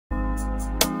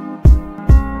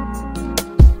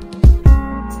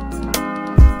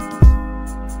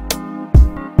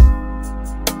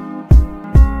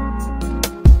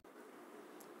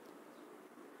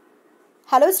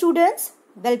Hello students,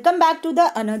 welcome back to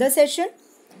the another session.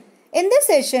 In this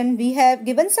session, we have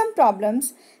given some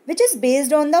problems which is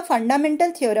based on the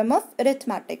fundamental theorem of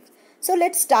arithmetic. So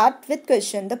let's start with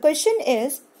question. The question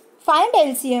is, find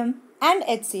LCM and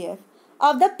HCF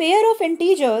of the pair of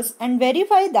integers and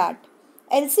verify that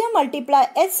LCM multiply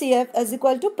HCF is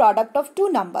equal to product of two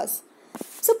numbers.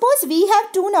 Suppose we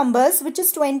have two numbers which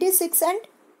is 26 and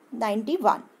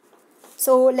 91.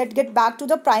 So let's get back to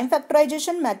the prime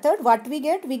factorization method. What we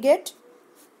get? We get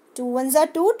 2 ones are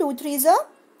 2, 2 threes are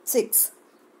 6,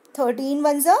 13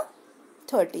 ones are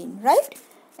 13, right?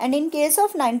 And in case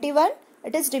of 91,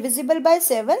 it is divisible by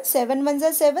 7, 7 ones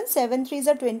are 7, 7 threes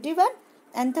are 21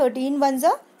 and 13 ones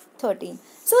are 13.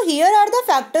 So here are the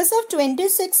factors of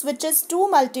 26 which is 2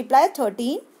 multiply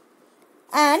 13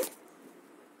 and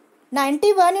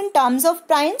 91 in terms of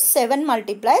primes 7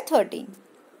 multiply 13.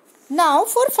 Now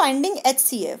for finding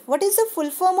HCF, what is the full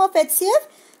form of HCF?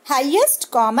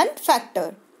 Highest common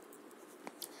factor.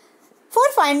 For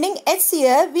finding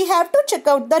HCF, we have to check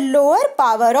out the lower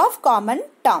power of common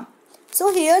term.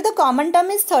 So here the common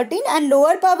term is 13 and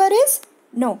lower power is?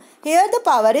 No. Here the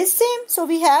power is same. So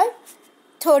we have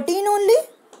 13 only,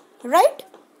 right?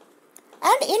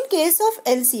 And in case of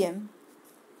LCM,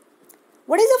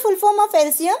 what is the full form of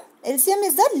LCM? LCM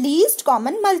is the least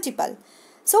common multiple.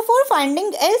 So for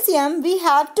finding LCM, we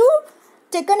have to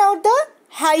take out the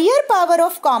higher power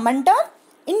of common term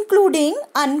including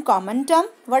uncommon term.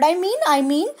 What I mean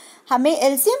हमें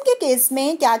LCM के case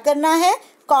में क्या करना है?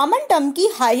 Common term की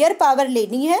higher power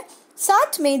लेनी है,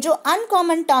 साथ में जो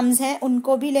uncommon terms हैं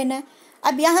उनको भी लेना है.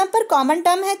 अब यहाँ पर common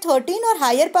term है 13 और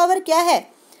higher power क्या है?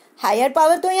 Higher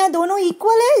power तो यहाँ दोनों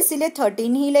equal है, इसीलिए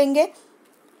 13 ही लेंगे.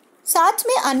 साथ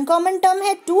में uncommon term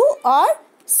है 2 और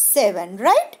 7,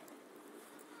 right?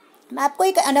 मैं आपको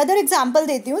एक अनदर एग्जाम्पल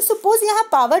देती हूँ. सपोज यहाँ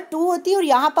पावर 2 होती और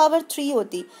यहाँ पावर 3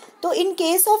 होती, तो इन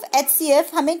केस ऑफ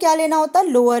HCF हमें क्या लेना होता?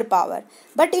 Lower power.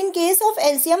 But in case of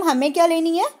LCM हमें क्या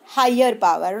लेनी है? Higher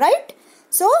power, right?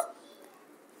 So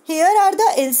here are the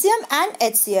LCM and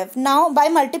HCF. Now bye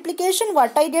multiplication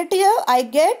what I get here? I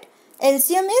get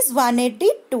LCM is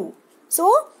 182. So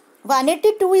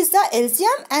 182 is the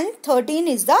LCM and 13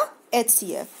 is the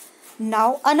HCF.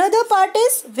 Now another part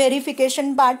is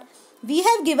verification part. We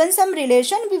have given some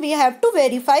relation, we have to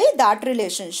verify that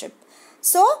relationship.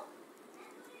 So,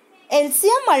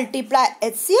 LCM multiply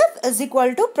HCF is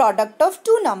equal to product of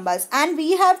two numbers and we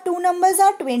have two numbers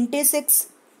are 26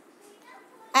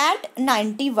 and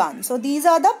 91. So, these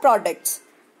are the products,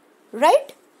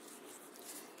 right?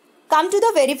 Come to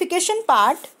the verification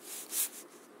part.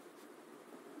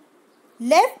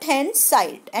 Left hand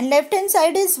side, and left hand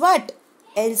side is what?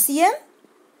 LCM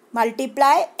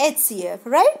multiply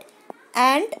HCF, right?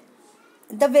 And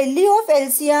the value of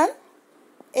LCM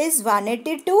is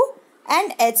 182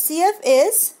 and HCF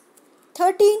is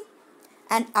 13,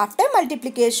 and after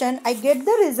multiplication I get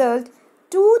the result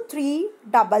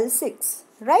 2366,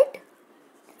 right?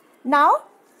 Now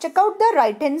check out the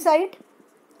right hand side.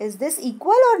 Is this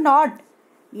equal or not?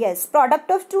 Yes, product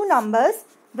of two numbers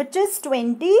which is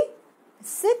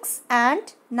 26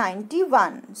 and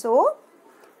 91. So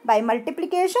by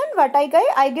multiplication, what I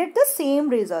get the same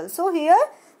result. So here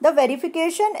the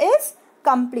verification is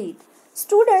complete.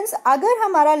 Students, अगर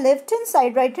हमारा left hand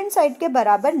side right hand side के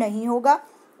बराबर नहीं होगा,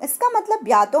 इसका मतलब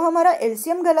या तो हमारा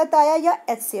LCM गलत आया या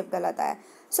HCF गलत आया.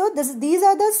 So these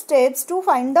are the steps to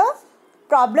find the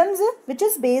problems which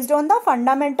is based on the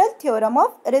fundamental theorem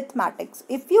of arithmetics.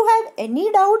 If you have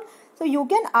any doubt, so you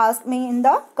can ask me in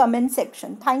the comment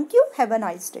section. Thank you. Have a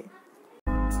nice day.